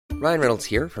Ryan Reynolds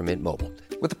here from Mint Mobile.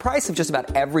 With the price of just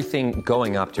about everything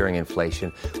going up during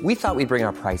inflation, we thought we'd bring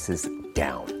our prices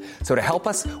down. So to help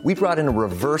us, we brought in a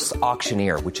reverse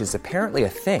auctioneer, which is apparently a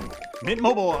thing. Mint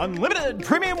Mobile Unlimited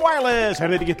Premium Wireless. How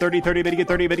to get 30, 30, bit to get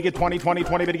 30, bit to get 20, 20,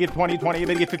 20, bit to get 20, 20,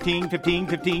 bit to get 15, 15,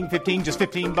 15, 15, just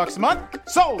 $15 a month?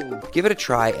 Sold! Give it a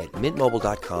try at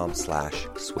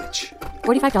mintmobile.com/switch.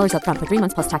 $45 up front for 3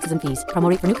 months plus taxes and fees. Promo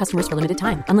rate for new customers for limited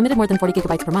time. Unlimited more than 40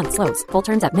 gigabytes per month. Slows full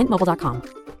terms at mintmobile.com.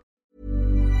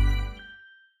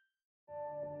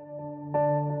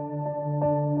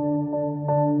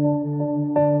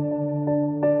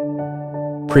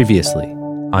 Previously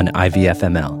on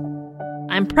IVFML.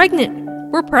 I'm pregnant.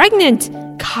 We're pregnant.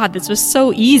 God, this was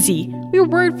so easy. We were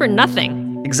worried for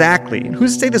nothing. Exactly. And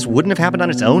who's to say this wouldn't have happened on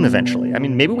its own eventually? I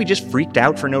mean, maybe we just freaked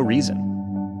out for no reason.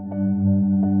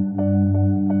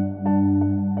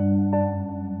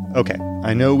 Okay,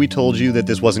 I know we told you that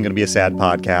this wasn't going to be a sad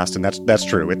podcast, and that's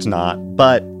true, it's not.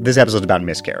 But this episode's about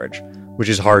miscarriage, which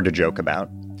is hard to joke about.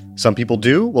 Some people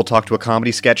do. We'll talk to a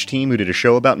comedy sketch team who did a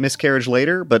show about miscarriage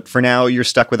later, but for now, you're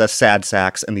stuck with us sad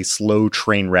sacks and the slow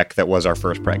train wreck that was our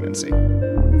first pregnancy.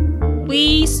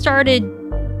 We started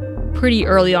pretty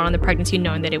early on in the pregnancy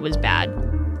knowing that it was bad.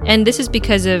 And this is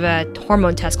because of a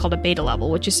hormone test called a beta level,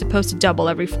 which is supposed to double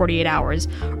every 48 hours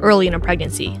early in a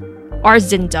pregnancy. Ours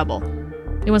didn't double.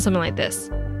 It went something like this.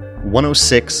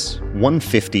 106,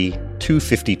 150,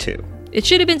 252. It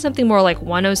should have been something more like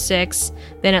 106,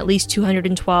 then at least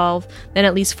 212, then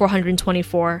at least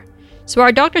 424. So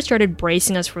our doctor started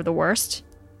bracing us for the worst.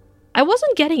 I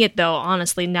wasn't getting it though,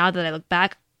 honestly, now that I look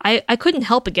back. I couldn't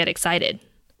help but get excited.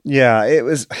 Yeah, it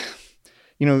was...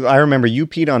 You know, I remember you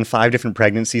peed on 5 different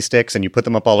pregnancy sticks and you put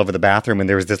them up all over the bathroom and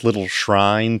there was this little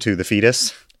shrine to the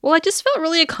fetus. Well, I just felt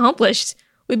really accomplished.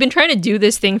 We've been trying to do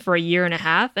this thing for a year and a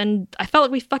half and I felt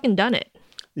like we fucking done it.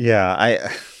 Yeah,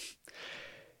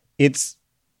 It's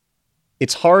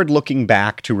hard looking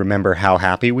back to remember how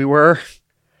happy we were.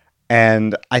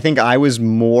 And I think I was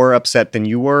more upset than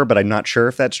you were, but I'm not sure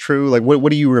if that's true. Like,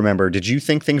 what do you remember? Did you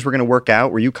think things were going to work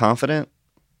out? Were you confident?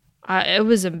 It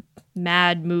was a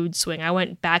mad mood swing. I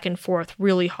went back and forth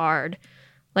really hard.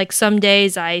 Like some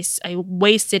days I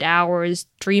wasted hours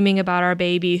dreaming about our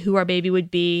baby, who our baby would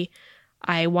be.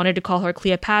 I wanted to call her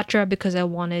Cleopatra because I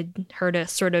wanted her to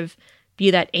sort of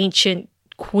be that ancient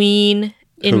queen.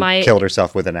 Who killed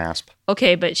herself with an asp.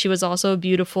 Okay, but she was also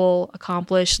beautiful,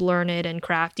 accomplished, learned, and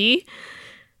crafty.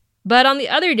 But on the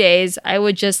other days, I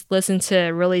would just listen to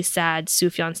really sad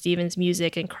Sufjan Stevens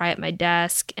music and cry at my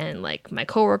desk. And like my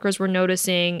coworkers were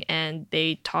noticing and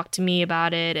they talked to me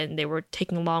about it and they were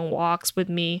taking long walks with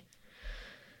me.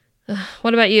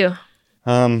 What about you?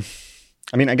 I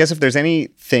mean, I guess if there's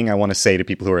anything I want to say to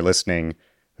people who are listening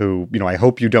who, you know, I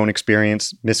hope you don't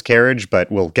experience miscarriage,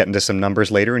 but we'll get into some numbers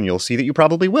later and you'll see that you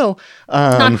probably will.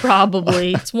 Not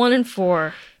probably. It's 1 in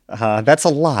 4. That's a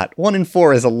lot. 1 in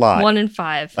 4 is a lot. 1 in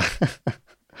 5.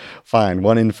 Fine,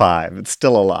 1 in 5. It's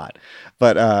still a lot.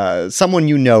 But someone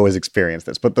you know has experienced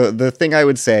this. But the thing I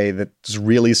would say that's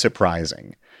really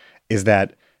surprising is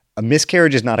that a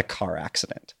miscarriage is not a car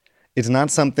accident. It's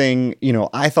not something, you know,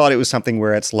 I thought it was something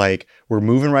where it's like we're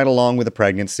moving right along with a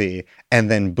pregnancy and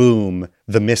then boom,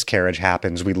 the miscarriage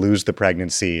happens. We lose the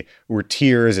pregnancy. We're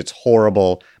tears. It's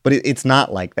horrible. But it's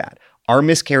not like that. Our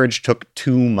miscarriage took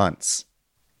 2 months.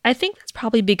 I think that's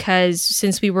probably because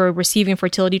since we were receiving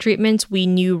fertility treatments, we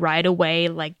knew right away,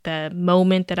 like the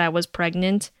moment that I was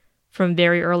pregnant from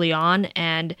very early on.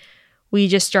 And we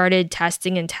just started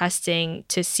testing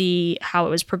to see how it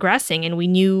was progressing. And we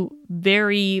knew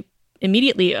very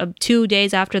immediately, 2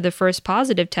 days after the first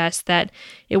positive test, that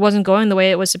it wasn't going the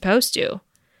way it was supposed to.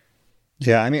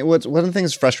 Yeah, I mean, one of the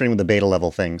things frustrating with the beta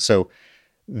level thing, so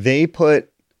they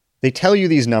tell you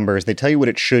these numbers, they tell you what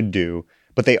it should do,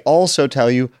 but they also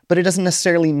tell you, but it doesn't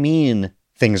necessarily mean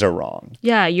things are wrong.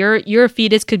 Yeah, your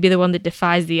fetus could be the one that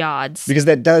defies the odds. Because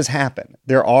that does happen.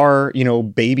 There are, you know,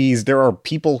 babies, there are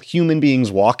people, human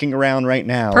beings walking around right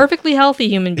now. Perfectly healthy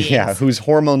human beings. Yeah, whose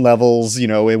hormone levels, you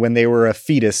know, when they were a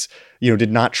fetus, you know,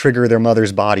 did not trigger their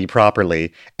mother's body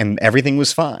properly and everything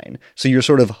was fine. So you're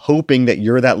sort of hoping that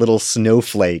you're that little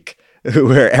snowflake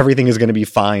where everything is going to be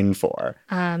fine for.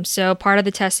 So part of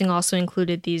the testing also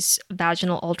included these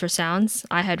vaginal ultrasounds.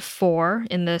 I had 4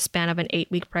 in the span of an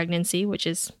 8-week pregnancy, which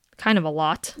is kind of a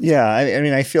lot. Yeah, I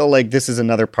mean, I feel like this is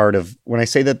another part of, when I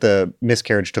say that the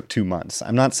miscarriage took 2 months,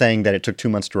 I'm not saying that it took 2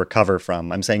 months to recover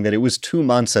from. I'm saying that it was 2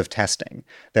 months of testing,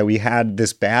 that we had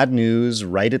this bad news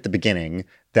right at the beginning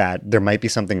that there might be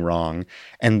something wrong.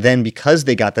 And then because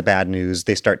they got the bad news,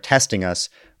 they start testing us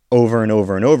over and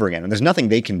over and over again. And there's nothing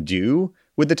they can do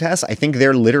with the tests. I think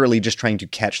they're literally just trying to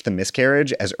catch the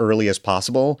miscarriage as early as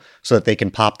possible so that they can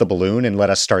pop the balloon and let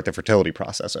us start the fertility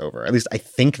process over. At least I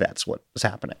think that's what was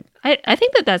happening. I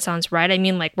think that sounds right. I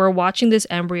mean, like, we're watching this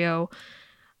embryo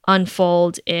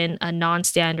unfold in a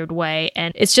non-standard way,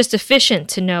 and it's just efficient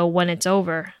to know when it's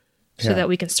over so that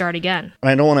we can start again. And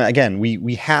I don't want to, again,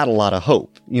 we had a lot of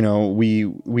hope. You know, we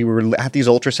were at these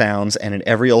ultrasounds, and in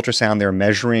every ultrasound, they're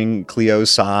measuring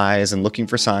Cleo's size and looking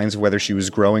for signs of whether she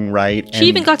was growing right. She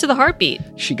even got to the heartbeat.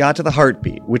 She got to the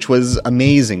heartbeat, which was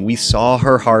amazing. We saw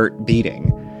her heart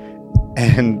beating,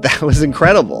 and that was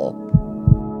incredible.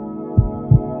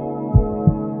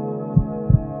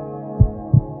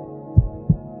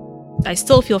 I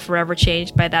still feel forever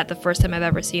changed by that, the first time I've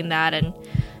ever seen that, and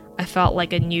I felt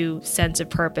like a new sense of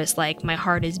purpose, like my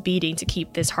heart is beating to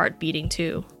keep this heart beating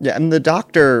too. Yeah, and the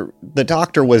doctor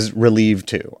was relieved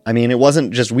too. I mean, it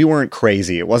wasn't just, we weren't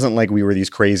crazy. It wasn't like we were these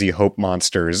crazy hope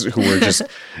monsters who were just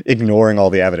ignoring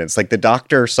all the evidence. Like, the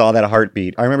doctor saw that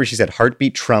heartbeat. I remember she said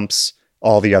heartbeat trumps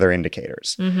all the other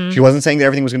indicators. She wasn't saying that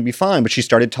everything was going to be fine, but she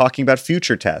started talking about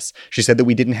future tests. She said that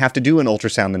we didn't have to do an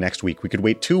ultrasound the next week. We could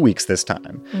wait 2 weeks this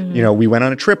time. You know, we went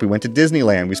on a trip. We went to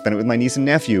Disneyland. We spent it with my niece and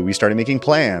nephew. We started making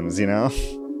plans, you know?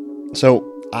 So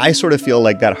I sort of feel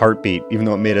like that heartbeat, even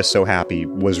though it made us so happy,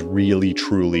 was really,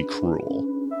 truly cruel.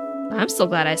 I'm still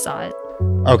glad I saw it.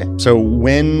 Okay, so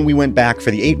when we went back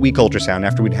for the 8-week ultrasound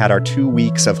after we'd had our 2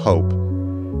 weeks of hope,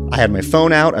 I had my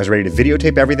phone out. I was ready to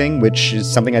videotape everything, which is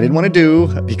something I didn't want to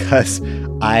do because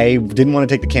I didn't want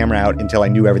to take the camera out until I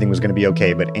knew everything was going to be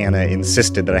okay. But Anna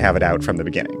insisted that I have it out from the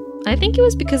beginning. I think it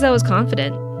was because I was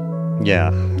confident.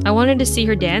 Yeah. I wanted to see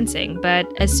her dancing, but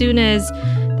as soon as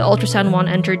the ultrasound wand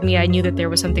entered me, I knew that there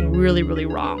was something really, really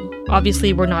wrong.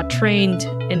 Obviously, we're not trained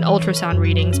in ultrasound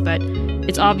readings, but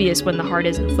it's obvious when the heart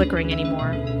isn't flickering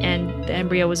anymore and the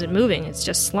embryo isn't moving. It's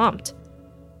just slumped.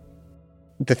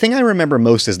 The thing I remember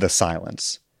most is the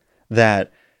silence.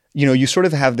 That, you know, you sort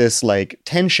of have this like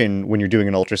tension when you're doing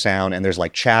an ultrasound, and there's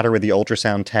like chatter with the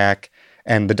ultrasound tech,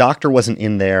 and the doctor wasn't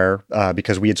in there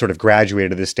because we had sort of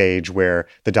graduated to the stage where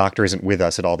the doctor isn't with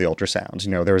us at all the ultrasounds. You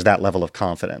know, there was that level of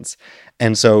confidence.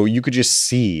 And so you could just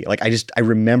see, like, I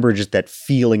remember just that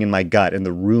feeling in my gut and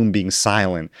the room being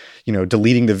silent, you know,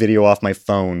 deleting the video off my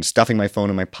phone, stuffing my phone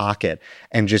in my pocket,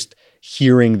 and just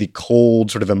hearing the cold,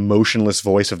 sort of emotionless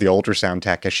voice of the ultrasound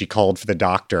tech as she called for the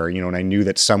doctor, you know, and I knew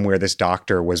that somewhere this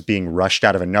doctor was being rushed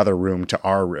out of another room to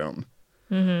our room.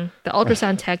 The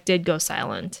ultrasound tech did go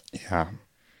silent. Yeah.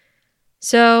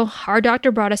 So our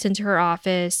doctor brought us into her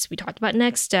office. We talked about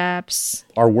next steps.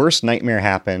 Our worst nightmare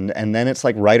happened, and then it's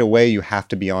like right away you have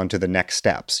to be on to the next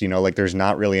steps. You know, like there's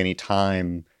not really any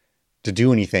time to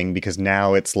do anything because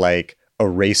now it's like a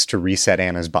race to reset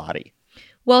Anna's body.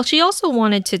 Well, she also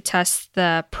wanted to test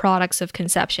the products of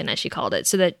conception, as she called it,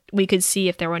 so that we could see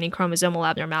if there were any chromosomal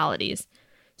abnormalities.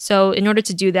 So in order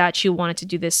to do that, she wanted to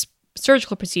do this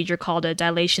surgical procedure called a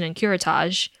dilation and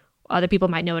curettage. Other people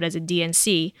might know it as a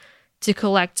DNC, to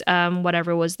collect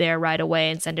whatever was there right away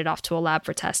and send it off to a lab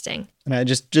for testing. And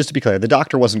just to be clear, the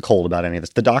doctor wasn't cold about any of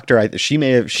this. The doctor, she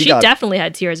definitely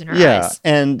had tears in her eyes. Yeah,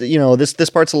 and you know this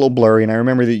part's a little blurry. And I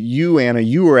remember that you, Anna,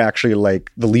 you were actually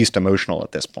like the least emotional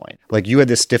at this point. Like you had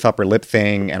this stiff upper lip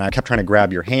thing, and I kept trying to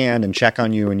grab your hand and check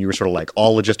on you, and you were sort of like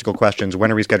all logistical questions.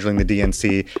 When are we scheduling the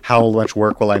DNC? How much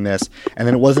work will I miss? And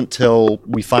then it wasn't till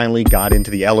we finally got into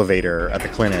the elevator at the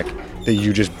clinic that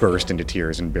you just burst into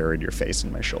tears and buried your face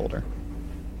in my shoulder.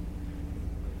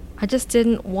 I just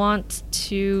didn't want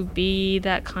to be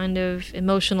that kind of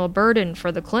emotional burden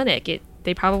for the clinic.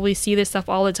 They probably see this stuff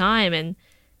all the time, and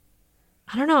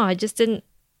I don't know, I just didn't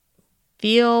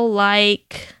feel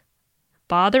like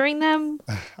bothering them.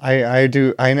 I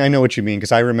do. I know what you mean,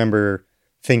 because I remember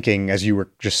thinking as you were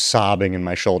just sobbing in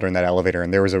my shoulder in that elevator,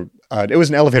 and there was it was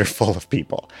an elevator full of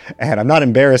people, and I'm not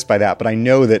embarrassed by that, but I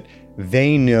know that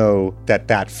they know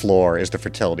that floor is the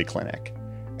fertility clinic.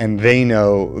 And they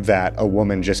know that a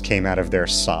woman just came out of there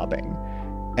sobbing.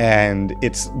 And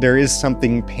there is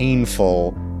something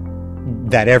painful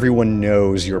that everyone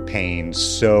knows your pain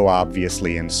so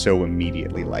obviously and so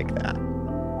immediately like that.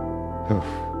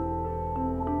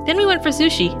 Then we went for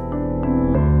sushi.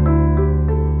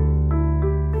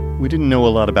 We didn't know a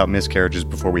lot about miscarriages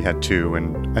before we had two,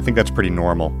 and I think that's pretty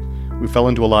normal. We fell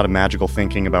into a lot of magical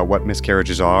thinking about what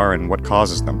miscarriages are and what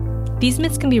causes them. These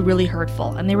myths can be really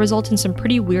hurtful, and they result in some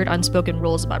pretty weird unspoken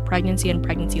rules about pregnancy and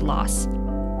pregnancy loss.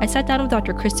 I sat down with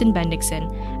Dr. Kristen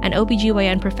Bendixson, an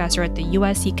OBGYN professor at the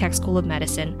USC Keck School of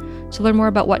Medicine, to learn more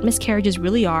about what miscarriages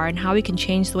really are and how we can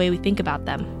change the way we think about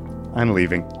them. I'm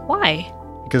leaving. Why?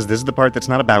 Because this is the part that's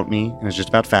not about me, and it's just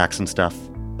about facts and stuff.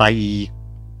 Bye.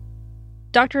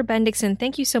 Dr. Bendixen,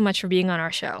 thank you so much for being on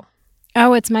our show.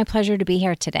 Oh, it's my pleasure to be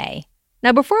here today.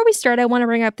 Now, before we start, I want to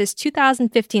bring up this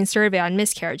 2015 survey on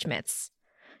miscarriage myths.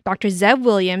 Dr. Zev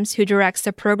Williams, who directs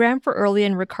the Program for Early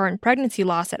and Recurrent Pregnancy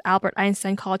Loss at Albert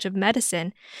Einstein College of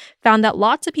Medicine, found that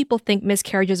lots of people think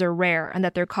miscarriages are rare and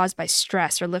that they're caused by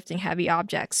stress or lifting heavy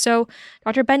objects. So,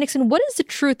 Dr. Bendixen, what is the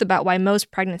truth about why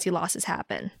most pregnancy losses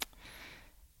happen?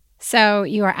 So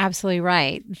you are absolutely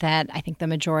right that I think the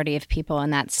majority of people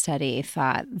in that study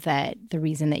thought that the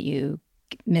reason that you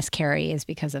miscarry is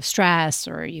because of stress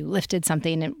or you lifted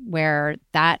something, where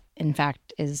that, in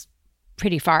fact, is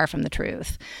pretty far from the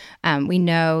truth. We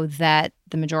know that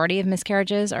the majority of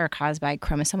miscarriages are caused by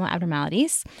chromosomal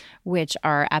abnormalities, which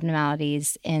are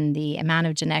abnormalities in the amount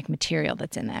of genetic material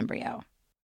that's in the embryo.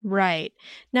 Right.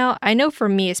 Now, I know for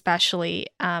me especially,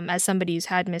 as somebody who's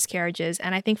had miscarriages,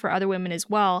 and I think for other women as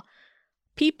well,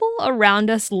 people around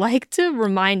us like to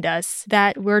remind us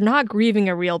that we're not grieving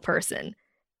a real person.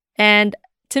 And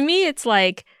to me, it's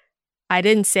like, I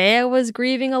didn't say I was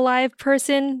grieving a live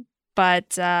person,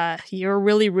 but you're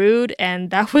really rude,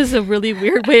 and that was a really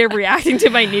weird way of reacting to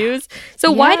my news.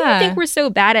 So why do you think we're so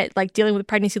bad at like dealing with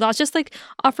pregnancy loss? Just like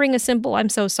offering a simple "I'm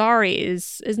so sorry"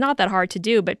 is not that hard to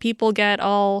do, but people get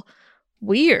all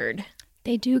weird.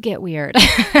 They do get weird.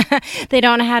 They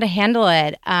don't know how to handle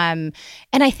it. And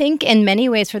I think in many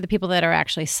ways for the people that are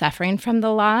actually suffering from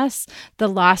the loss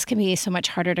can be so much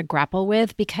harder to grapple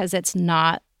with because it's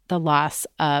not the loss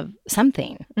of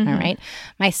something, all right?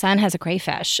 My son has a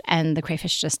crayfish, and the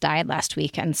crayfish just died last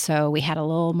week. And so we had a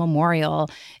little memorial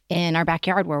in our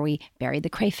backyard where we buried the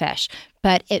crayfish.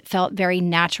 But it felt very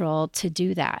natural to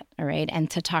do that, all right?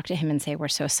 And to talk to him and say, we're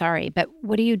so sorry. But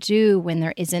what do you do when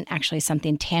there isn't actually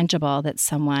something tangible that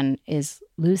someone is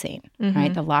losing,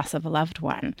 right? The loss of a loved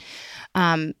one.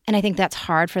 And I think that's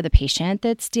hard for the patient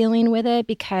that's dealing with it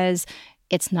because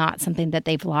it's not something that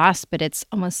they've lost, but it's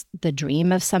almost the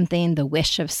dream of something, the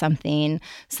wish of something.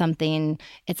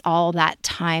 It's all that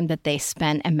time that they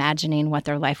spent imagining what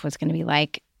their life was going to be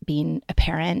like being a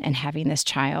parent and having this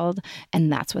child, and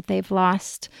that's what they've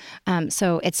lost.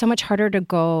 So it's so much harder to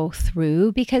go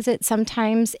through because it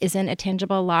sometimes isn't a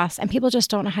tangible loss, and people just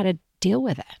don't know how to deal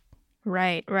with it.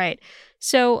 Right.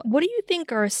 So what do you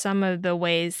think are some of the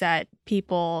ways that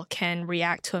people can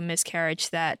react to a miscarriage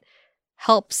that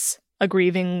helps a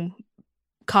grieving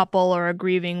couple or a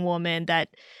grieving woman that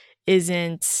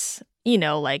isn't,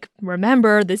 like,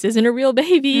 remember, this isn't a real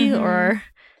baby, or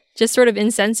just sort of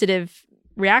insensitive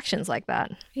reactions like that?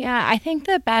 Yeah, I think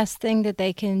the best thing that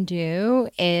they can do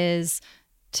is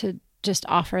to just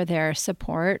offer their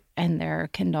support and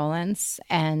their condolence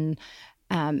and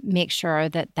make sure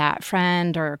that that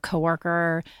friend or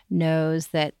coworker knows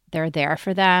that they're there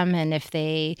for them. And if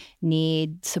they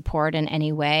need support in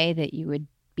any way, that you would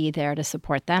be there to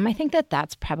support them. I think that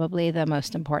that's probably the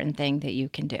most important thing that you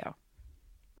can do.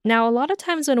 Now, a lot of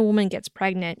times when a woman gets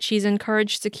pregnant, she's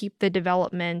encouraged to keep the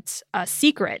development a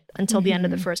secret until the end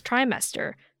of the first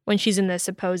trimester when she's in the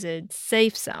supposed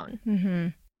safe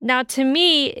zone. Now, to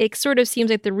me, it sort of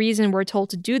seems like the reason we're told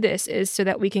to do this is so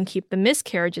that we can keep the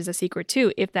miscarriages a secret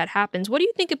too, if that happens. What do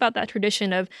you think about that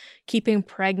tradition of keeping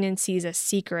pregnancies a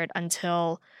secret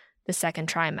until the second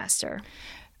trimester?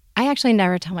 I actually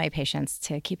never tell my patients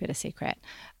to keep it a secret.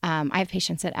 I have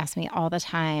patients that ask me all the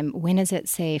time, when is it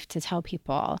safe to tell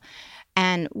people?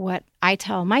 And what I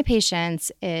tell my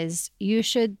patients is you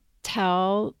should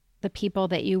tell the people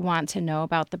that you want to know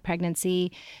about the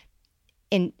pregnancy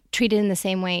and treat it in the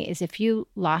same way as if you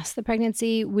lost the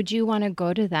pregnancy, would you want to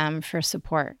go to them for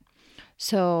support?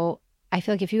 So I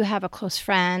feel like if you have a close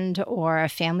friend or a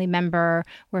family member,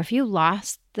 or if you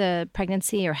lost the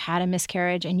pregnancy or had a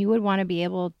miscarriage and you would want to be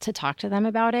able to talk to them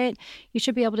about it, you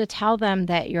should be able to tell them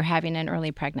that you're having an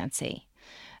early pregnancy.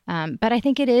 But I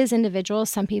think it is individual.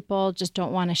 Some people just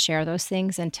don't want to share those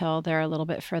things until they're a little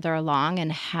bit further along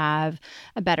and have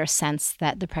a better sense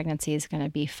that the pregnancy is going to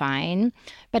be fine.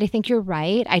 But I think you're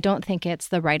right. I don't think it's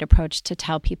the right approach to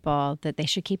tell people that they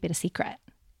should keep it a secret.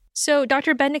 So,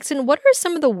 Dr. Bendixen, what are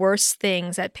some of the worst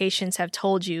things that patients have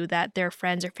told you that their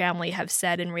friends or family have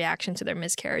said in reaction to their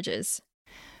miscarriages?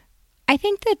 I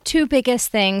think the two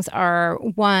biggest things are,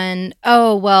 one,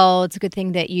 oh, well, it's a good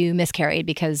thing that you miscarried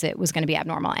because it was going to be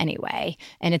abnormal anyway,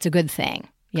 and it's a good thing.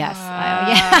 Yes.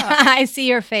 I see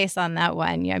your face on that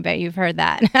one. I bet you've heard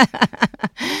that.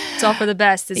 It's all for the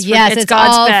best. It's God's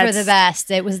all best. For the best.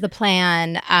 It was the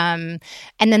plan. And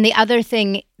then the other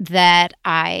thing that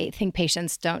I think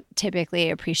patients don't typically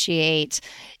appreciate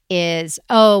is,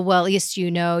 oh, well, at least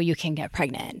you know you can get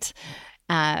pregnant.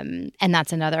 And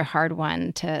that's another hard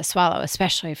one to swallow,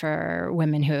 especially for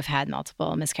women who have had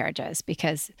multiple miscarriages,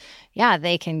 because, yeah,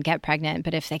 they can get pregnant,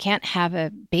 but if they can't have a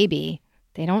baby,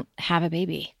 they don't have a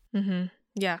baby. Mm-hmm.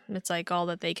 Yeah, it's like all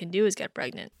that they can do is get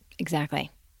pregnant.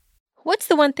 Exactly. What's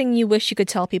the one thing you wish you could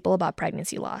tell people about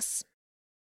pregnancy loss?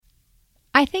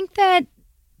 I think that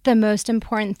the most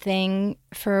important thing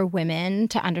for women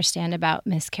to understand about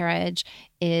miscarriage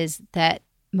is that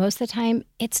most of the time,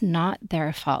 it's not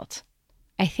their fault.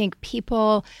 I think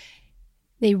people,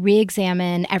 they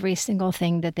re-examine every single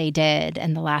thing that they did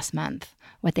in the last month,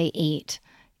 what they ate,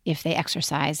 if they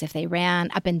exercised, if they ran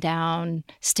up and down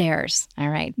stairs, all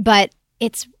right? But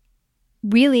it's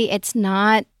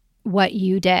not what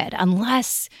you did,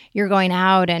 unless you're going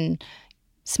out and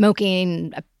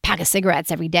smoking a pack of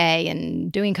cigarettes every day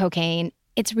and doing cocaine.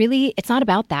 It's not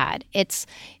about that. It's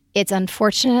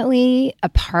unfortunately a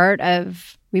part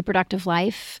of reproductive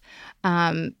life.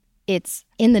 It's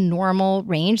in the it's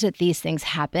range that these things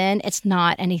happen. It's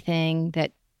not anything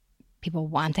that people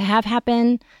want to have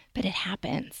happen, but it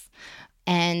happens.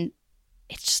 And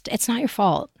it's not your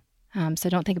fault. So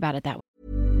don't think about it that way.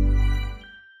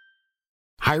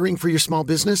 Hiring for your small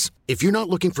business? If you're not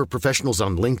looking for professionals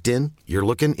on LinkedIn, you're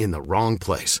looking in the wrong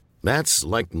place. That's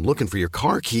like looking for your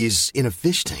car keys in a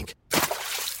fish tank.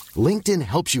 LinkedIn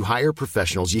helps you hire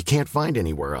professionals you can't find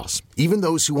anywhere else, even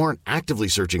those who aren't actively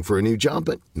searching for a new job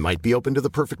but might be open to the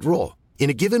perfect role. In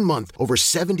a given month, over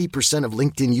 70% of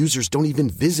LinkedIn users don't even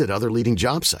visit other leading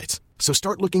job sites. So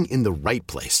start looking in the right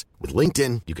place. With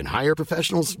LinkedIn, you can hire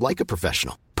professionals like a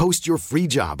professional. Post your free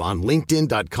job on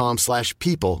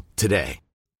linkedin.com/people today.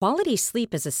 Quality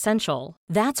sleep is essential.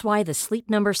 That's why the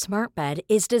Sleep Number Smart Bed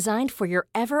is designed for your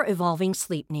ever-evolving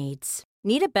sleep needs.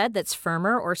 Need a bed that's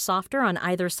firmer or softer on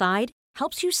either side?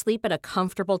 Helps you sleep at a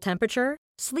comfortable temperature?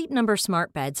 Sleep Number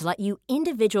Smart Beds let you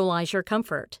individualize your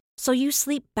comfort, so you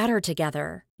sleep better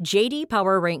together. J.D.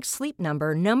 Power ranks Sleep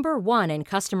Number #1 in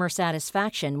customer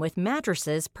satisfaction with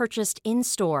mattresses purchased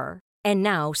in-store. And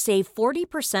now save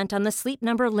 40% on the Sleep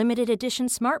Number Limited Edition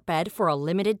Smart Bed for a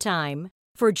limited time.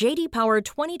 For J.D. Power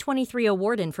 2023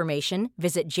 award information,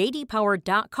 visit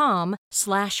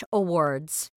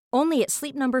jdpower.com/awards. Only at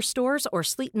Sleep Number stores or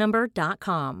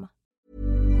sleepnumber.com.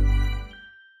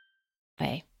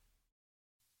 Bye.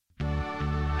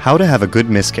 How to Have a Good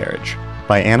Miscarriage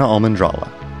by Anna Almendrala.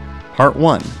 Part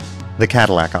 1. The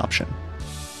Cadillac Option.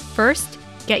 First,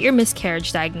 get your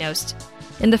miscarriage diagnosed.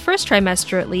 In the first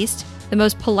trimester, at least, the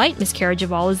most polite miscarriage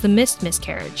of all is the missed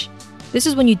miscarriage. This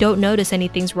is when you don't notice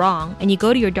anything's wrong, and you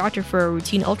go to your doctor for a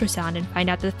routine ultrasound and find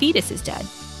out the fetus is dead.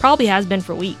 Probably has been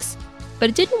for weeks. But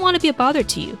it didn't want to be a bother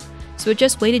to you, so it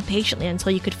just waited patiently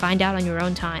until you could find out on your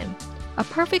own time. A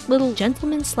perfect little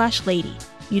gentleman/lady.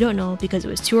 You don't know because it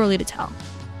was too early to tell.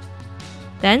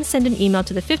 Then send an email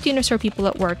to the 15 or so people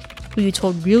at work who you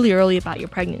told really early about your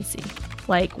pregnancy.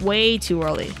 Like way too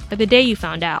early, like the day you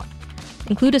found out.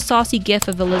 Include a saucy gif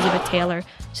of Elizabeth Taylor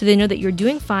so they know that you're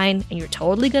doing fine and you're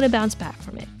totally gonna bounce back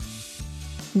from it.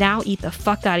 Now eat the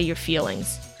fuck out of your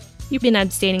feelings. You've been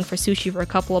abstaining for sushi for a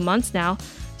couple of months now,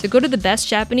 so go to the best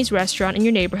Japanese restaurant in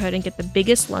your neighborhood and get the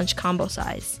biggest lunch combo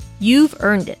size. You've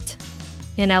earned it.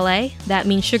 In LA, that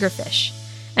means sugarfish.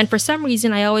 And for some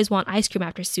reason, I always want ice cream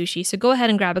after sushi, so go ahead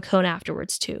and grab a cone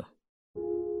afterwards too.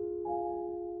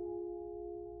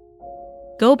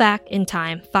 Go back in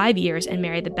time 5 years and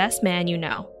marry the best man you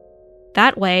know.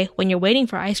 That way, when you're waiting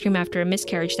for ice cream after a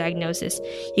miscarriage diagnosis,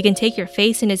 you can take your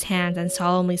face in his hands and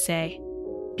solemnly say,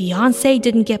 "Beyoncé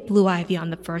didn't get Blue Ivy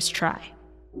on the first try."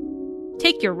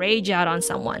 Take your rage out on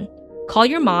someone. Call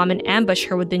your mom and ambush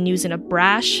her with the news in a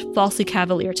brash, falsely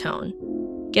cavalier tone.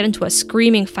 Get into a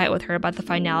screaming fight with her about the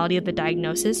finality of the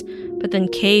diagnosis, but then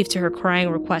cave to her crying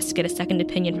request to get a second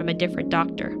opinion from a different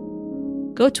doctor.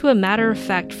 Go to a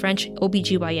matter-of-fact French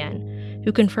OBGYN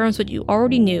who confirms what you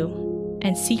already knew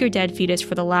and see your dead fetus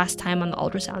for the last time on the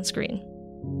ultrasound screen.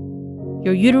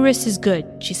 "Your uterus is good,"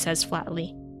 she says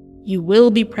flatly. "You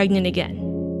will be pregnant again."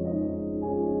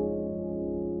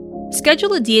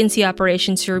 Schedule a D&C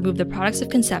operation to remove the products of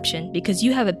conception because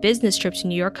you have a business trip to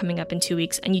New York coming up in 2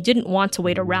 weeks and you didn't want to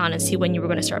wait around and see when you were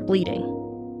going to start bleeding.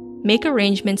 Make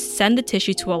arrangements, send the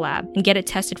tissue to a lab, and get it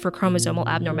tested for chromosomal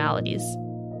abnormalities.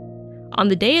 On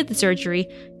the day of the surgery,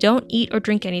 don't eat or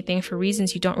drink anything for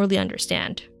reasons you don't really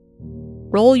understand.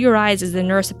 Roll your eyes as the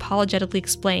nurse apologetically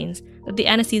explains that the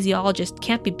anesthesiologist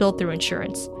can't be billed through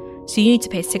insurance, so you need to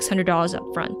pay $600 up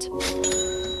front.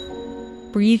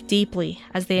 Breathe deeply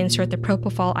as they insert the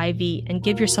Propofol IV and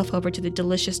give yourself over to the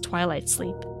delicious twilight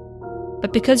sleep.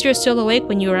 But because you're still awake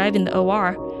when you arrive in the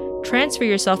OR, transfer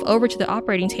yourself over to the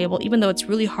operating table even though it's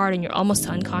really hard and you're almost to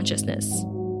unconsciousness.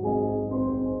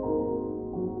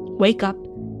 wake up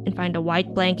and find a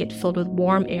white blanket filled with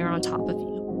warm air on top of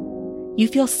you. You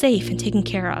feel safe and taken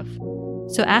care of.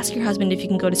 So ask your husband if you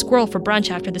can go to Squirrel for brunch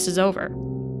after this is over.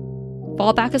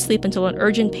 Fall back asleep until an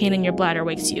urgent pain in your bladder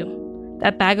wakes you.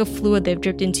 That bag of fluid they've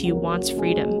dripped into you wants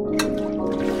freedom.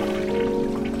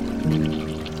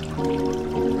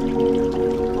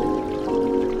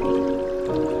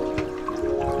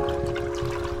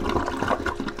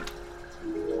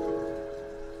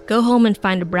 Go home and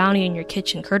find a brownie in your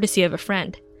kitchen courtesy of a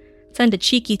friend. Send a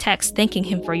cheeky text thanking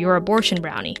him for your abortion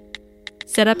brownie.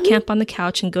 Set up camp on the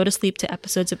couch and go to sleep to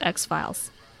episodes of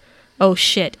X-Files. Oh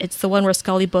shit, it's the one where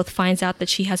Scully both finds out that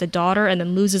she has a daughter and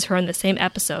then loses her in the same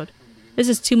episode. This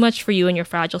is too much for you in your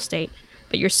fragile state,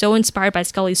 but you're so inspired by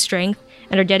Scully's strength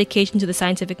and her dedication to the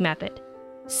scientific method.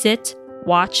 Sit,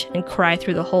 watch, and cry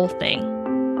through the whole thing.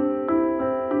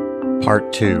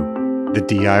 Part 2. The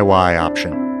DIY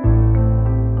option.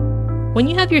 When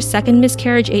you have your second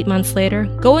miscarriage 8 months later,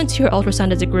 go into your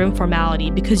ultrasound as a grim formality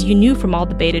because you knew from all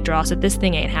the beta draws that this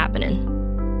thing ain't happening.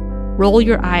 Roll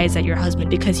your eyes at your husband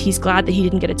because he's glad that he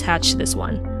didn't get attached to this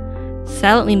one.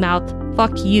 Silently mouth,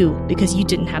 fuck you, because you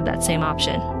didn't have that same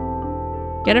option.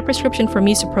 Get a prescription for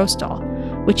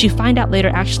misoprostol, which you find out later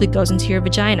actually goes into your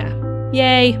vagina.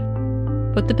 Yay!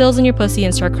 Put the pills in your pussy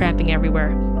and start cramping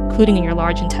everywhere, including in your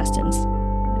large intestines.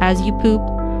 As you poop,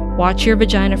 watch your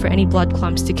vagina for any blood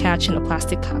clumps to catch in a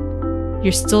plastic cup.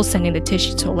 You're still sending the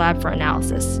tissue to a lab for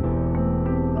analysis.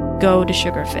 Go to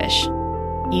Sugarfish.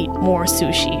 Eat more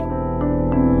sushi.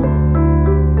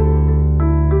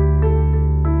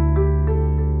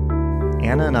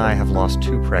 Anna and I have lost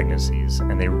 2 pregnancies,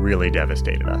 and they really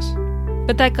devastated us.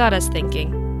 But that got us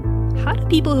thinking, how do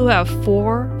people who have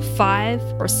 4, 5,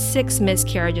 or 6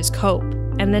 miscarriages cope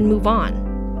and then move on?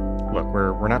 Look,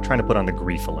 we're not trying to put on the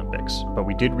grief Olympics, but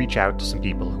we did reach out to some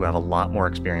people who have a lot more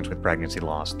experience with pregnancy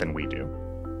loss than we do.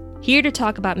 Here to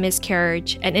talk about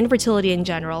miscarriage and infertility in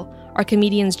general are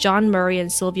comedians John Murray and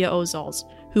Sylvia Ozols,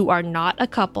 who are not a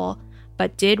couple,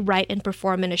 but did write and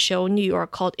perform in a show in New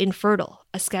York called Infertile,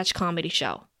 a sketch comedy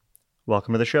show.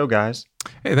 Welcome to the show, guys.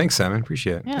 Hey, thanks, Simon.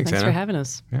 Appreciate it. Yeah, thanks for Anna. having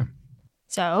us. Yeah.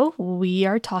 So we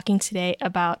are talking today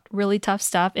about really tough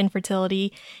stuff,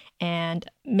 infertility and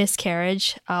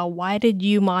miscarriage. Why did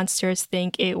you monsters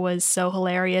think it was so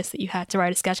hilarious that you had to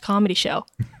write a sketch comedy show?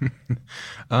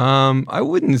 I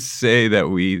wouldn't say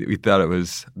that we thought it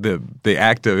was the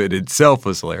act of it itself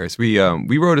was hilarious. We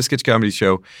wrote a sketch comedy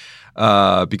show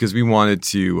because we wanted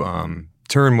to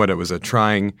turn what it was a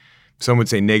trying, some would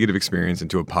say negative experience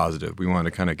into a positive. We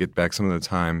wanted to kind of get back some of the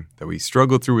time that we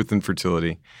struggled through with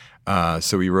infertility.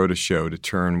 So we wrote a show to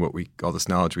turn all this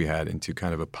knowledge we had into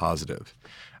kind of a positive.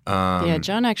 Yeah,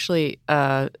 John actually,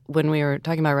 when we were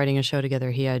talking about writing a show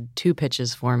together, he had 2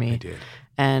 pitches for me. I did.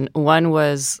 And one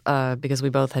was because we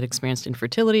both had experienced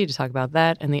infertility, to talk about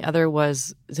that. And the other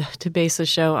was to base a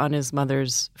show on his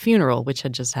mother's funeral, which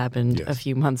had just happened a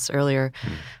few months earlier,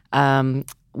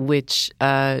 which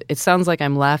it sounds like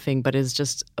I'm laughing, but is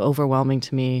just overwhelming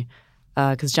to me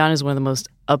because John is one of the most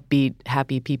upbeat,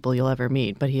 happy people you'll ever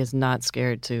meet, but he is not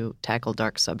scared to tackle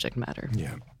dark subject matter.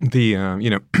 Yeah.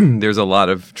 There's a lot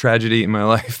of tragedy in my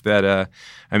life that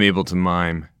I'm able to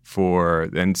mime for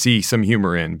and see some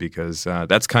humor in because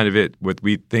that's kind of it. What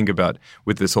we think about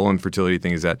with this whole infertility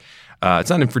thing is that it's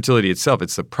not infertility itself.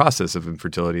 It's the process of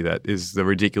infertility that is the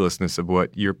ridiculousness of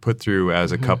what you're put through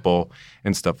as a couple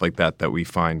and stuff like that we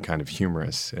find kind of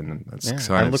humorous. And that's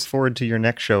I look forward to your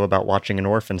next show about watching an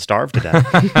orphan starve to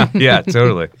death. Yeah,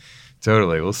 totally.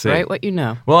 Totally. We'll see. Right what you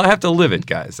know. Well, I have to live it,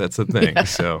 guys. That's the thing. Yeah.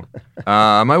 So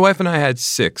my wife and I had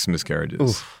 6 miscarriages.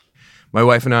 Oof. My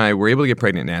wife and I were able to get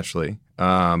pregnant naturally.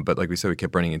 But like we said, we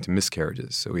kept running into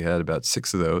miscarriages. So we had about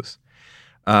 6 of those.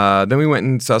 Then we went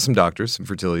and saw some doctors, some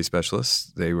fertility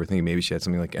specialists. They were thinking maybe she had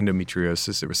something like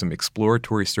endometriosis. There was some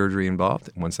exploratory surgery involved.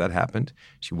 And once that happened,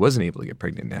 she wasn't able to get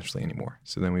pregnant naturally anymore.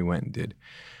 So then we went and did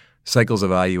cycles of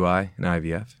IUI and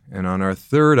IVF. And on our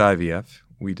 3rd IVF,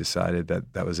 we decided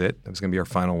that was it. That was going to be our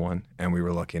final one. And we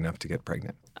were lucky enough to get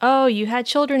pregnant. Oh, you had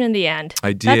children in the end.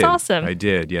 I did. That's awesome. I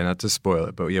did. Yeah, not to spoil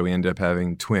it. But yeah, we ended up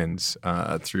having twins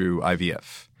through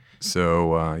IVF.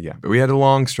 So but we had a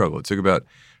long struggle. It took about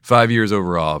 5 years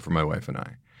overall for my wife and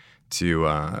I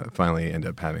to finally end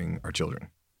up having our children.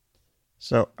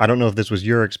 So I don't know if this was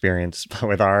your experience, but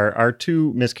with our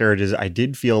 2 miscarriages, I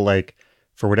did feel like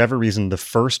for whatever reason, the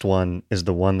first one is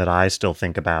the one that I still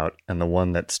think about and the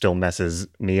one that still messes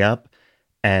me up.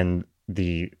 And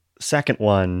the second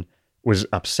one was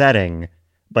upsetting,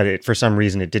 but for some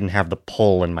reason, it didn't have the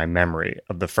pull in my memory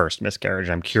of the first miscarriage.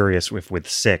 I'm curious if with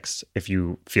 6, if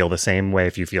you feel the same way,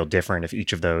 if you feel different, if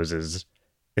each of those is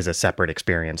a separate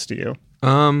experience to you.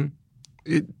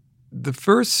 The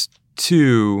first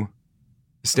two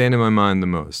stand in my mind the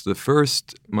most. The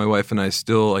first, my wife and I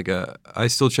still I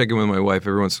still check in with my wife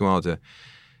every once in a while to,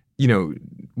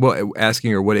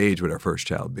 asking her what age would our first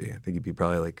child be. I think he'd be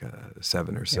probably like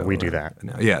 7 or so. Yeah, we do that.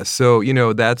 Now. Yeah, so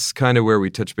that's kind of where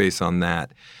we touch base on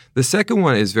that. The second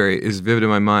one is vivid in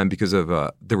my mind because of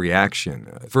the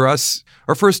reaction. For us,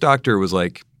 our first doctor was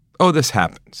like, "Oh, this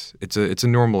happens. It's a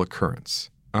normal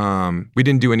occurrence." We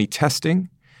didn't do any testing,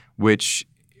 which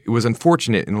was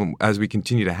unfortunate as we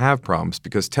continue to have problems,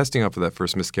 because testing off of that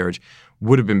first miscarriage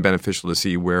would have been beneficial to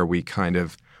see where we kind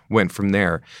of went from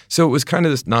there. So it was kind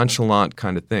of this nonchalant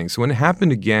kind of thing. So when it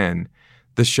happened again,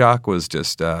 the shock was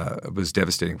just was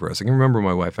devastating for us. I can remember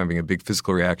my wife having a big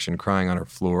physical reaction, crying on our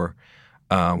floor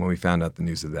when we found out the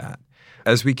news of that.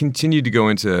 As we continued to go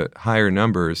into higher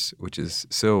numbers, which is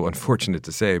so unfortunate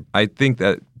to say, I think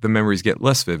that the memories get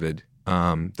less vivid.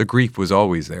 The grief was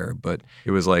always there, but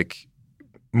it was like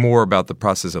more about the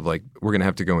process of like, we're going to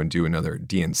have to go and do another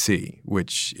DNC,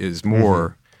 which is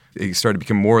more, it started to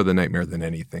become more of the nightmare than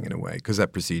anything in a way, because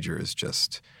that procedure is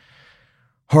just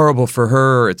horrible for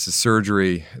her. It's a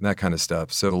surgery and that kind of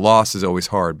stuff. So the loss is always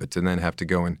hard, but to then have to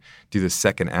go and do the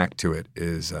second act to it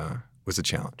was a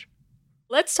challenge.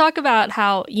 Let's talk about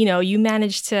how, you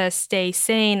managed to stay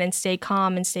sane and stay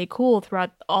calm and stay cool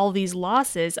throughout all these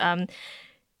losses.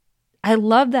 I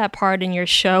love that part in your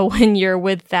show when you're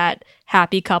with that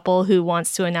happy couple who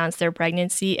wants to announce their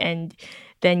pregnancy, and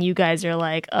then you guys are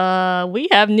like, we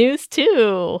have news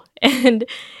too. And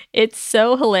it's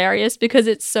so hilarious because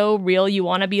it's so real. You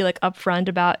want to be like upfront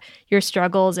about your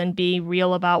struggles and be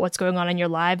real about what's going on in your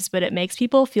lives, but it makes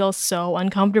people feel so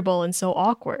uncomfortable and so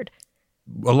awkward.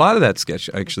 A lot of that sketch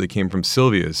actually came from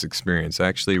Sylvia's experience.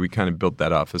 Actually, we kind of built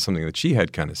that off as something that she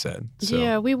had kind of said. So.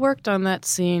 Yeah, we worked on that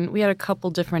scene. We had a couple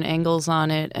different angles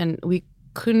on it, and we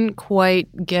couldn't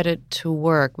quite get it to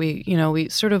work. We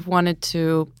sort of wanted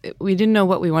to, we didn't know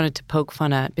what we wanted to poke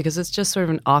fun at, because it's just sort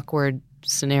of an awkward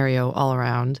scenario all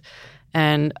around.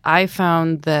 And I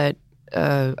found that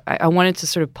I wanted to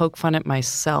sort of poke fun at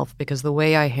myself, because the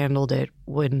way I handled it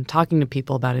when talking to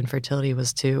people about infertility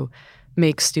was to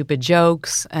make stupid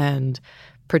jokes and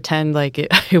pretend like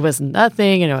it was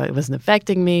nothing, it wasn't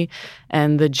affecting me.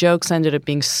 And the jokes ended up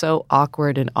being so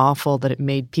awkward and awful that it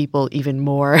made people even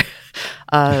more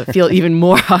feel even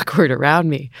more awkward around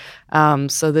me.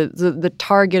 So the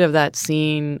target of that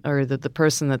scene, or the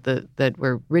person that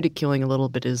we're ridiculing a little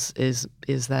bit, is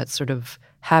that sort of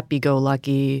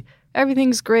happy-go-lucky,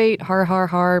 everything's great, har har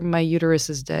har, my uterus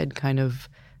is dead kind of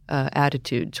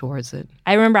attitude towards it.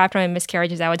 I remember after my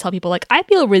miscarriages, I would tell people, like, I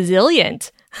feel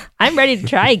resilient. I'm ready to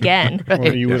try again. Right.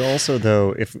 Or you would also,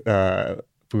 though, if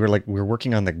we were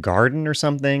working on the garden or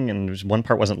something, and one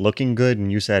part wasn't looking good,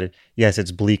 and you said, yes,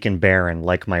 it's bleak and barren,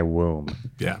 like my womb.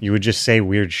 Yeah. You would just say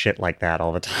weird shit like that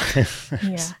all the time.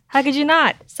 Yeah. How could you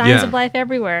not? Signs of life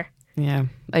everywhere. Yeah.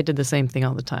 I did the same thing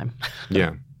all the time.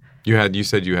 Yeah. You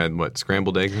said you had what,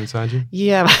 scrambled eggs inside you?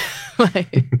 Yeah.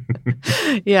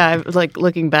 Yeah, I was like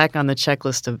looking back on the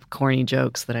checklist of corny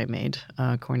jokes that I made,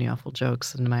 corny, awful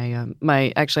jokes. And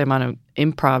actually I'm on an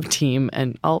improv team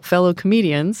and all fellow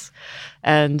comedians.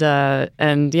 And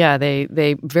yeah,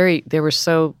 they were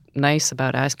so nice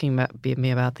about asking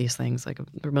me about these things, like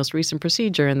the most recent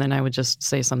procedure. And then I would just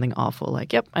say something awful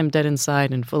like, yep, I'm dead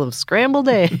inside and full of scrambled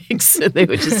eggs. And they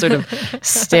would just sort of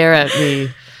stare at me.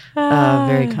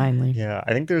 Very kindly. Yeah,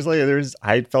 I think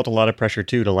I felt a lot of pressure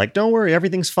too to like, don't worry,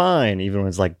 everything's fine, even when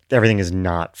it's like everything is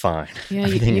not fine. Yeah,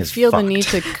 you feel the need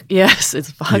to, yes,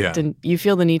 it's fucked, and you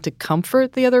feel the need to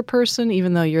comfort the other person,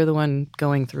 even though you're the one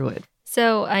going through it.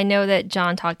 So I know that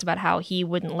John talked about how he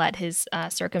wouldn't let his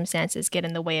circumstances get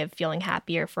in the way of feeling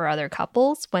happier for other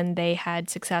couples when they had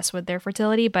success with their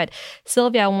fertility. But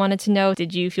Sylvia, I wanted to know,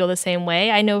 did you feel the same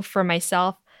way? I know for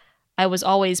myself, I was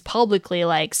always publicly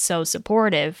like so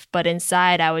supportive, but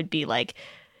inside I would be like,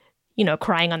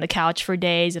 crying on the couch for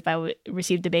days if I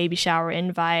received a baby shower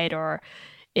invite, or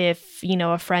if,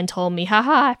 a friend told me,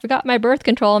 haha, I forgot my birth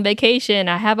control on vacation,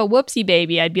 I have a whoopsie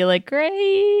baby. I'd be like,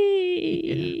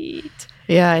 great.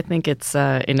 Yeah, I think it's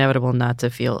inevitable not to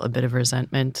feel a bit of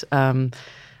resentment.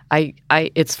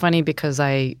 It's funny because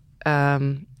I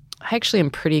actually am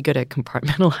pretty good at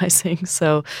compartmentalizing.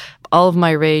 So all of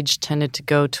my rage tended to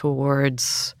go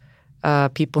towards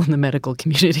people in the medical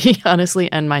community,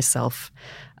 honestly, and myself.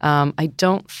 I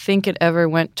don't think it ever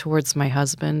went towards my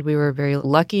husband. We were very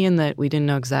lucky in that we didn't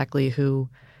know exactly who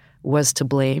was to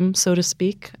blame, so to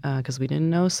speak, because we didn't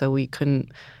know, so we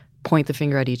couldn't point the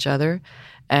finger at each other.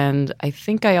 And I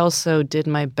think I also did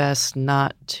my best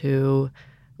not to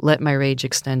let my rage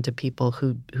extend to people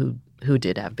who who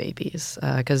did have babies.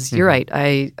 Because you're right.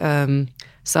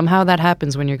 Somehow that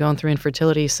happens when you're going through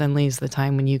infertility. Suddenly is the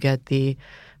time when you get the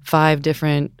 5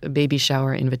 different baby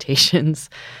shower invitations.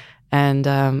 And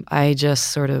I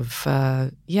just sort of,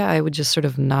 I would just sort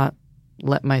of not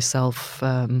let myself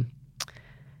You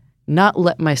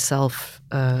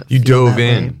dove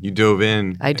in. You dove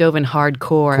in. I dove in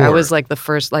hardcore. I was like the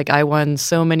first, I won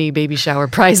so many baby shower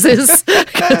prizes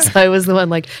because I was the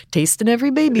one tasting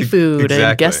every baby food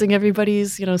and guessing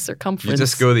everybody's, circumference. You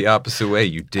just go the opposite way.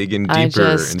 You dig in deeper I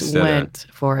just instead went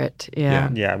for it. Yeah.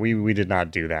 Yeah, we did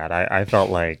not do that. I felt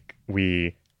like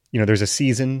there's a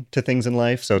season to things in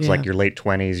life. So it's like your late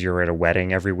 20s, you're at a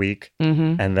wedding every week.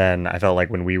 Mm-hmm. And then I felt like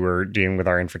when we were dealing with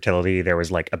our infertility, there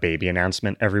was a baby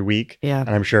announcement every week. Yeah. And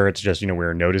I'm sure it's just, we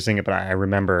were noticing it. But I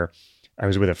remember I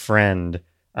was with a friend,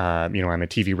 I'm a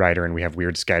TV writer and we have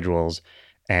weird schedules.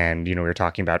 And, we were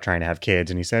talking about trying to have kids.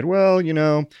 And he said, well,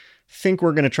 think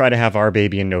we're going to try to have our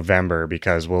baby in November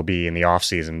because we'll be in the off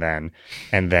season then.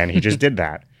 And then he just did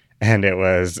that. And it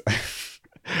was...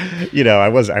 I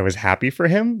was happy for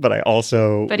him, but I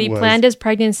also But he planned his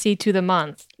pregnancy to the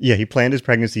month. Yeah, he planned his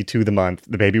pregnancy to the month.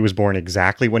 The baby was born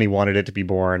exactly when he wanted it to be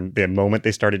born. The moment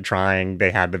they started trying, they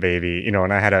had the baby.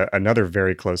 And I had another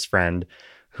very close friend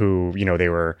who, they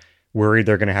were worried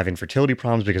they're going to have infertility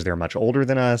problems because they're much older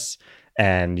than us.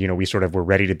 And, we sort of were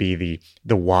ready to be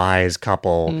the wise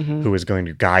couple who was going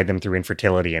to guide them through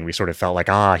infertility. And we sort of felt like,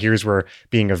 here's where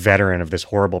being a veteran of this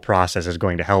horrible process is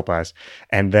going to help us.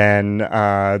 And then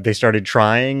they started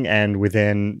trying, and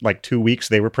within 2 weeks,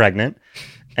 they were pregnant.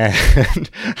 And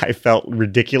I felt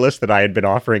ridiculous that I had been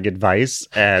offering advice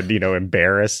and,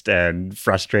 embarrassed and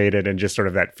frustrated and just sort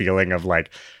of that feeling of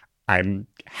I'm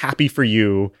happy for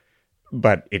you,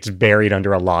 but it's buried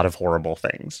under a lot of horrible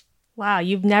things. Wow,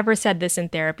 you've never said this in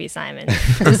therapy, Simon.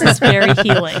 This is very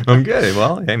healing. I'm good.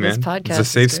 Well, hey, man. This podcast it's a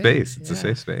safe is great. space. It's a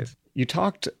safe space. You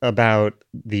talked about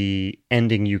the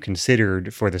ending you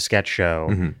considered for the sketch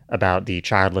show about the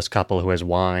childless couple who has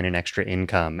wine and extra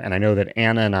income. And I know that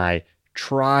Anna and I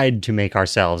tried to make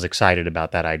ourselves excited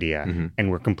about that idea,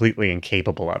 and we're completely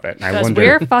incapable of it. Because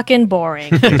we're fucking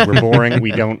boring. We're boring.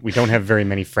 We don't have very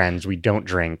many friends. We don't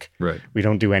drink. Right. We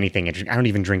don't do anything interesting. I don't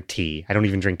even drink tea. I don't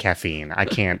even drink caffeine.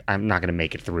 I'm not going to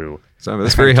make it through. So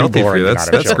that's very healthy for you.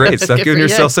 That's great. Stop giving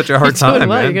yourself such a hard time,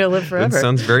 man. You're going to live forever. That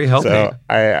sounds very healthy. So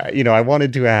I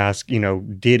wanted to ask,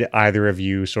 did either of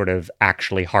you sort of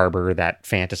actually harbor that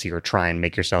fantasy or try and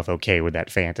make yourself okay with that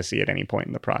fantasy at any point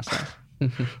in the process?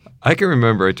 I can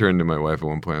remember I turned to my wife at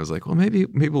one point. I was like, well, maybe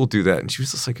we'll do that. And she was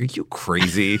just like, are you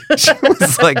crazy? She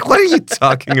was like, what are you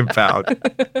talking about?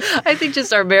 I think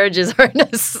just our marriages aren't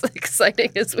as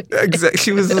exciting as we think. Exactly.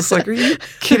 She was just like, are you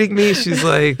kidding me? She's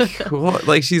like, what?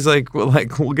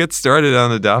 We'll get started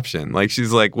on adoption.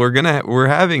 She's like, we're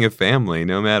having a family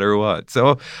no matter what.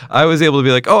 So I was able to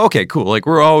be like, oh, okay, cool.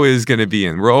 We're always going to be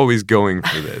in. We're always going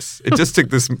for this. It just took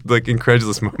this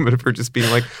incredulous moment of her just being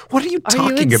like, what are you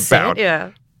talking about? Yeah.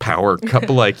 Power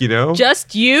couple,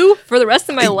 Just you for the rest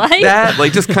of my life? That,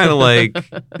 just kind of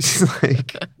she's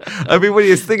like, I mean, what do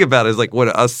you think about it? Is what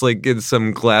us, in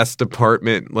some glassed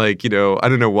apartment, I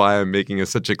don't know why I'm making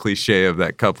such a cliche of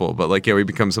that couple, but we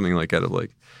become something out of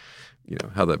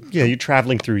how the... Yeah, you're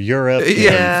traveling through Europe.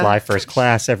 You fly first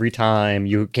class every time.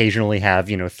 You occasionally have,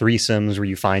 threesomes where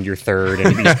you find your third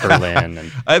in East Berlin. And...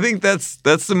 I think that's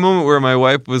the moment where my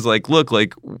wife was like, look,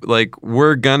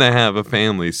 we're going to have a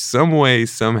family some way,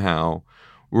 somehow.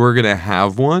 We're going to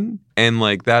have one. And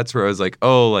that's where I was like,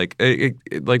 oh,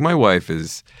 my wife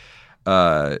is...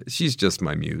 she's just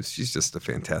my muse. She's just a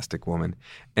fantastic woman.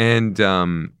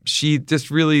 And she just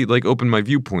really opened my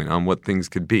viewpoint on what things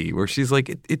could be, where she's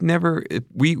like,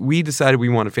 we decided we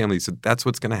want a family, so that's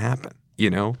what's going to happen,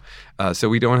 so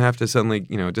we don't have to suddenly,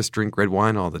 just drink red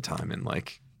wine all the time and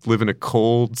live in a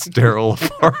cold, sterile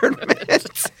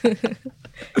apartment.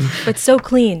 But so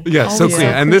clean. Yeah, so clean.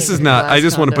 And this is not, I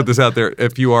just want to condo. put this out there.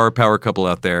 If you are a power couple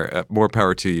out there, more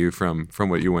power to you from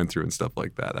what you went through and stuff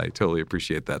like that. I totally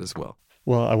appreciate that as well.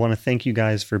 Well, I want to thank you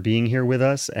guys for being here with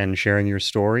us and sharing your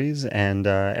stories. And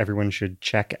everyone should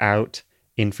check out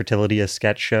Infertility, a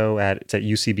sketch show it's at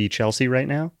UCB Chelsea right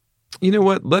now. You know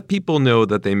what? Let people know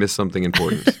that they missed something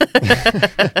important.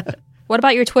 What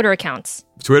about your Twitter accounts?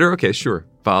 Twitter? Okay, sure.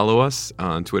 Follow us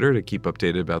on Twitter to keep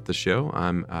updated about the show.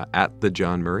 I'm at the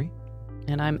John Murray.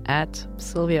 And I'm at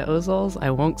Sylvia Ozols. I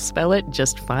won't spell it.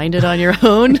 Just find it on your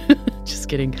own. Just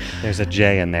kidding. There's a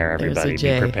J in there, everybody. There's a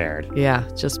J. Be prepared. Yeah,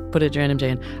 just put a random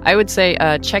J in. I would say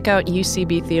check out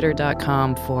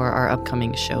ucbtheater.com for our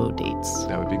upcoming show dates.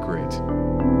 That would be great.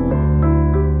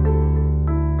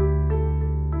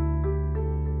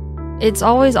 It's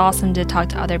always awesome to talk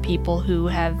to other people who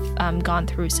have gone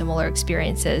through similar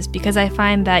experiences, because I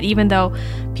find that even though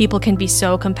people can be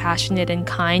so compassionate and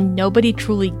kind, nobody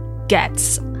truly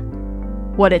gets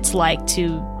what it's like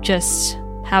to just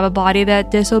have a body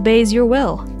that disobeys your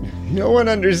will. No one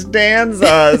understands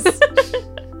us.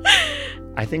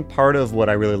 I think part of what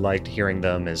I really liked hearing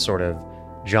them is sort of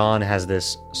John has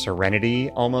this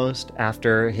serenity almost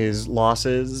after his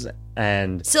losses.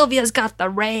 And Sylvia's got the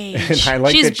rage. And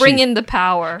she's bringing the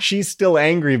power. She's still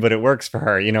angry, but it works for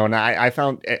her, you know. And I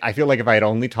feel like if I had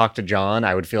only talked to John,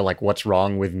 I would feel like, what's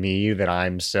wrong with me that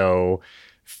I'm so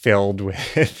filled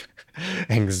with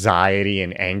anxiety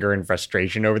and anger and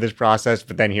frustration over this process?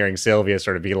 But then hearing Sylvia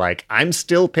sort of be like, I'm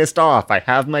still pissed off. I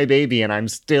have my baby, and I'm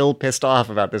still pissed off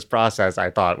about this process, I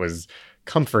thought was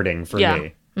comforting for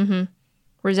me. Mm-hmm.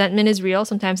 Resentment is real.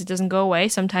 Sometimes it doesn't go away.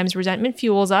 Sometimes resentment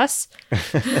fuels us.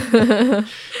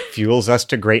 Fuels us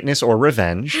to greatness or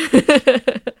revenge.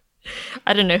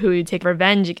 I don't know who you'd take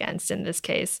revenge against in this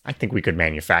case. I think we could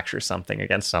manufacture something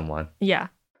against someone. Yeah.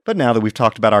 But now that we've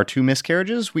talked about our 2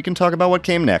 miscarriages, we can talk about what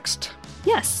came next.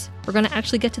 Yes. We're going to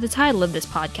actually get to the title of this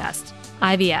podcast,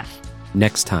 IVF.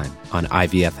 Next time on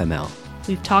IVFML.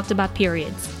 We've talked about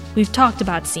periods. We've talked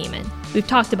about semen. We've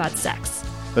talked about sex.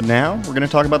 But now, we're going to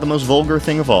talk about the most vulgar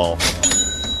thing of all.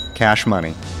 Cash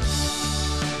money.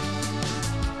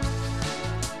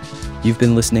 You've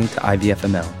been listening to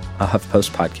IVFML, a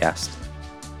HuffPost podcast.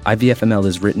 IVFML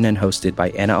is written and hosted by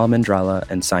Anna Almendrala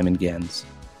and Simon Gans,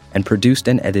 and produced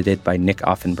and edited by Nick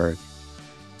Offenberg.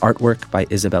 Artwork by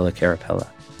Isabella Carapella.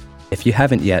 If you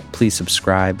haven't yet, please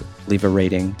subscribe, leave a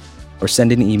rating, or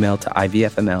send an email to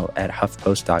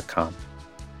ivfml@huffpost.com.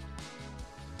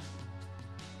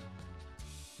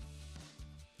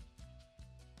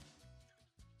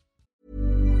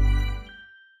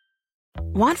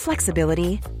 Want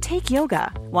flexibility? Take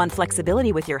yoga. Want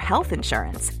flexibility with your health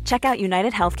insurance? Check out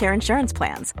United Healthcare Insurance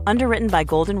Plans. Underwritten by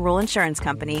Golden Rule Insurance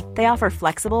Company, they offer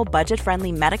flexible,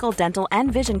 budget-friendly medical, dental,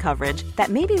 and vision coverage that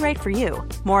may be right for you.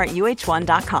 More at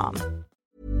uh1.com.